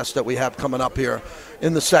other guests that we have coming up here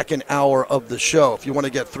in the second hour of the show, if you want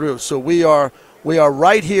to get through. So we are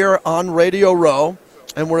right here on Radio Row.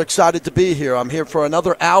 And we're excited to be here. I'm here for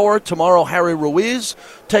another hour. Tomorrow, Harry Ruiz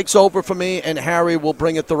takes over for me, and Harry will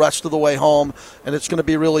bring it the rest of the way home, and it's going to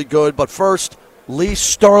be really good. But first, Lee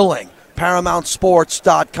Sterling,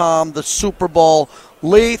 ParamountSports.com, the Super Bowl.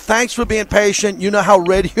 Lee, thanks for being patient. You know how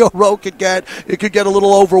Radio Row could get. It could get a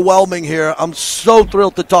little overwhelming here. I'm so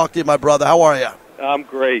thrilled to talk to you, my brother. How are you? I'm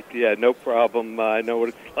great. Yeah, no problem. I know what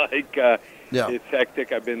it's like. It's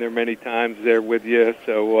hectic. I've been there many times there with you,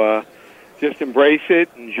 so just embrace it,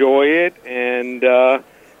 enjoy it, and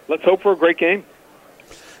let's hope for a great game.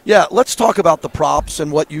 Yeah, let's talk about the props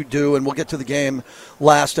and what you do, and we'll get to the game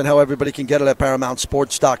last and how everybody can get it at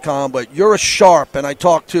ParamountSports.com. But you're a sharp, and I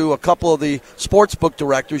talked to a couple of the sportsbook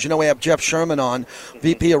directors. You know, we have Jeff Sherman on,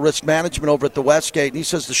 VP of Risk Management over at the Westgate, and he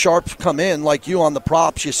says the sharps come in like you on the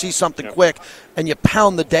props. You see something quick, and you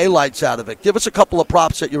pound the daylights out of it. Give us a couple of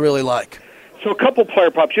props that you really like. So a couple player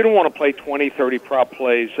props. You don't want to play 20, 30 prop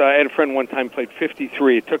plays. I had a friend one time played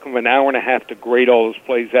 53. It took him an hour and a half to grade all those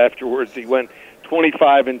plays afterwards. He went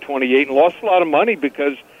 25 and 28 and lost a lot of money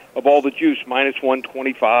because of all the juice, minus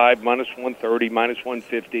 125, minus 130, minus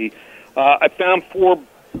 150. I found 4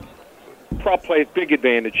 prop plays, big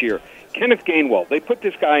advantage here. Kenneth Gainwell, they put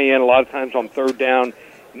this guy in a lot of times on third down,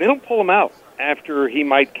 and they don't pull him out after he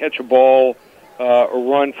might catch a ball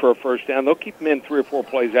or run for a first down. They'll keep him in 3 or 4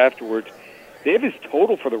 plays afterwards. They have his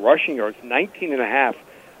total for the rushing yards, 19.5.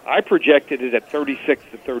 I projected it at 36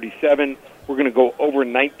 to 37. We're going to go over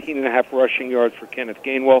 19.5 rushing yards for Kenneth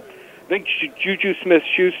Gainwell. I think Juju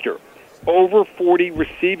Smith-Schuster, over 40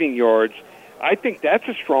 receiving yards. I think that's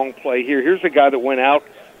a strong play here. Here's a guy that went out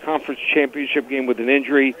conference championship game with an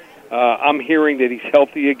injury. I'm hearing that he's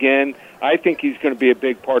healthy again. I think he's going to be a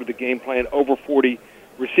big part of the game plan, over 40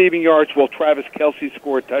 receiving yards. Will Travis Kelce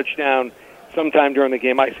score a touchdown sometime during the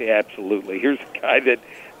game? I say absolutely. Here's a guy that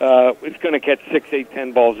is going to catch 6, 8,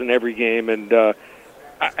 10 balls in every game, and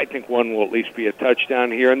I think one will at least be a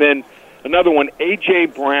touchdown here. And then another one, A.J.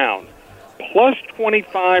 Brown, plus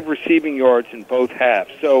 25 receiving yards in both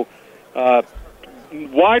halves. So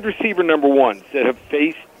wide receiver number ones that have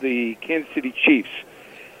faced the Kansas City Chiefs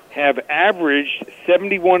have averaged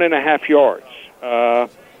 71.5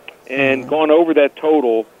 yards and gone over that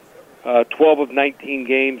total 12 of 19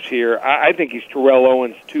 games here. I think he's Terrell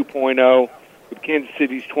Owens 2.0 with Kansas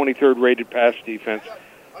City's 23rd rated pass defense.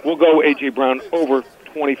 We'll go A.J. Brown over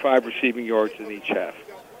 25 receiving yards in each half.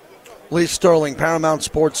 Lee Sterling,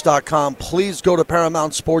 ParamountSports.com. Please go to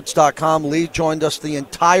ParamountSports.com. Lee joined us the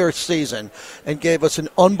entire season and gave us an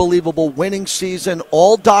unbelievable winning season,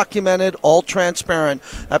 all documented, all transparent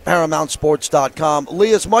at ParamountSports.com.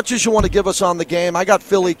 Lee, as much as you want to give us on the game, I got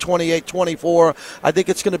Philly 28-24. I think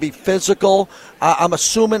it's going to be physical. I'm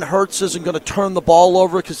assuming Hurts isn't going to turn the ball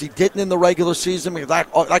over because he didn't in the regular season. Because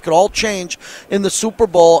that could all change in the Super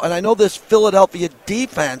Bowl. And I know this Philadelphia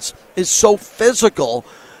defense is so physical,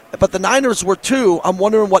 but the Niners were too. I'm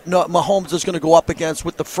wondering what Mahomes is going to go up against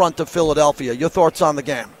with the front of Philadelphia. Your thoughts on the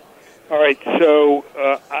game? All right, so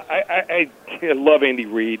I love Andy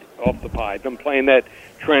Reid off the pie. I've been playing that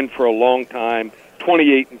trend for a long time.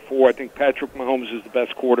 28-4. I think Patrick Mahomes is the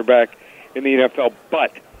best quarterback in the NFL,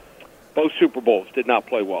 but both Super Bowls did not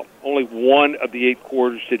play well. Only one of the 8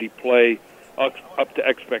 quarters did he play up to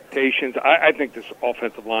expectations. I think this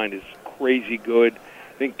offensive line is crazy good.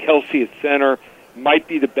 I think Kelce at center might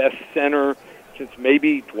be the best center since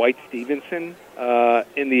maybe Dwight Stevenson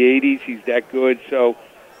in the 80s. He's that good. So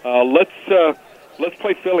let's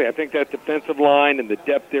play Philly. I think that defensive line and the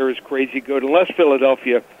depth there is crazy good. Unless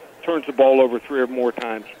Philadelphia turns the ball over 3 or more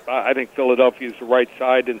times, I think Philadelphia is the right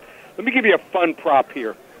side. And let me give you a fun prop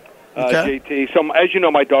here, JT. So as you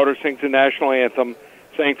know, my daughter sings the national anthem,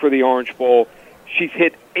 sang for the Orange Bowl. She's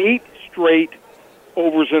hit 8 straight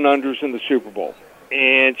overs and unders in the Super Bowl.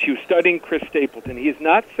 And she was studying Chris Stapleton. He is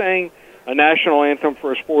not saying a national anthem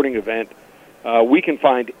for a sporting event we can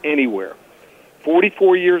find anywhere.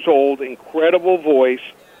 44 years old, incredible voice,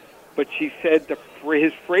 but she said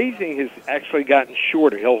his phrasing has actually gotten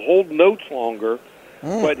shorter. He'll hold notes longer,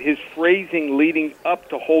 but his phrasing leading up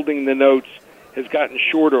to holding the notes has gotten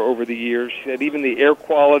shorter over the years. She said even the air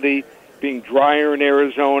quality being drier in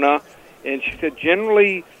Arizona. And she said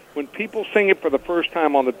generally when people sing it for the first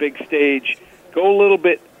time on the big stage, go a little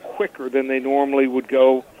bit quicker than they normally would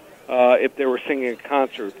go if they were singing a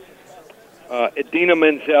concert. Idina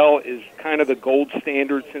Menzel is kind of the gold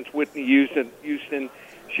standard since Whitney Houston.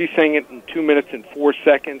 She sang it in 2 minutes and 4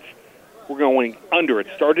 seconds. We're going under. It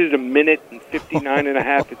started at 1 minute and 59 and a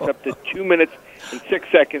half. It's up to 2 minutes and 6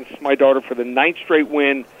 seconds. My daughter, for the 9th straight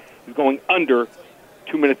win, is going under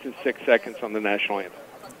 2 minutes and 6 seconds on the national anthem.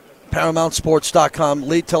 ParamountSports.com.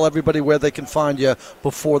 Lee, tell everybody where they can find you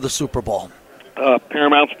before the Super Bowl.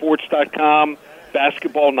 ParamountSports.com.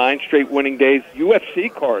 Basketball, 9 straight winning days.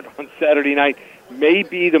 UFC card on Saturday night may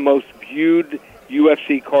be the most viewed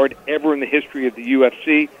UFC card ever in the history of the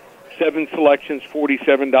UFC. 7 selections,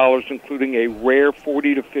 $47, including a rare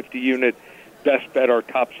 40 to 50 unit Best Bet, our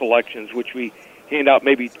top selections, which we hand out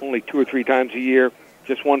maybe only 2 or 3 times a year.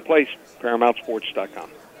 Just one place, ParamountSports.com.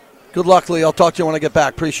 Good luck, Lee. I'll talk to you when I get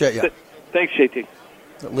back. Appreciate you. Thanks, JT.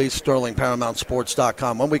 At least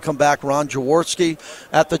SterlingParamountSports.com. When we come back, Ron Jaworski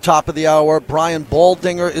at the top of the hour. Brian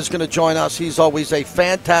Baldinger is going to join us. He's always a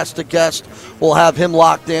fantastic guest. We'll have him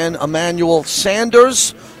locked in. Emmanuel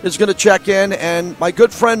Sanders is going to check in. And my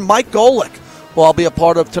good friend Mike Golick will all be a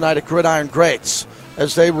part of tonight at Gridiron Greats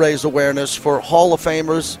as they raise awareness for Hall of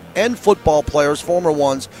Famers and football players, former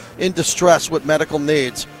ones, in distress with medical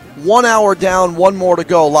needs. 1 hour down, one more to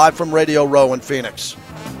go, live from Radio Row in Phoenix.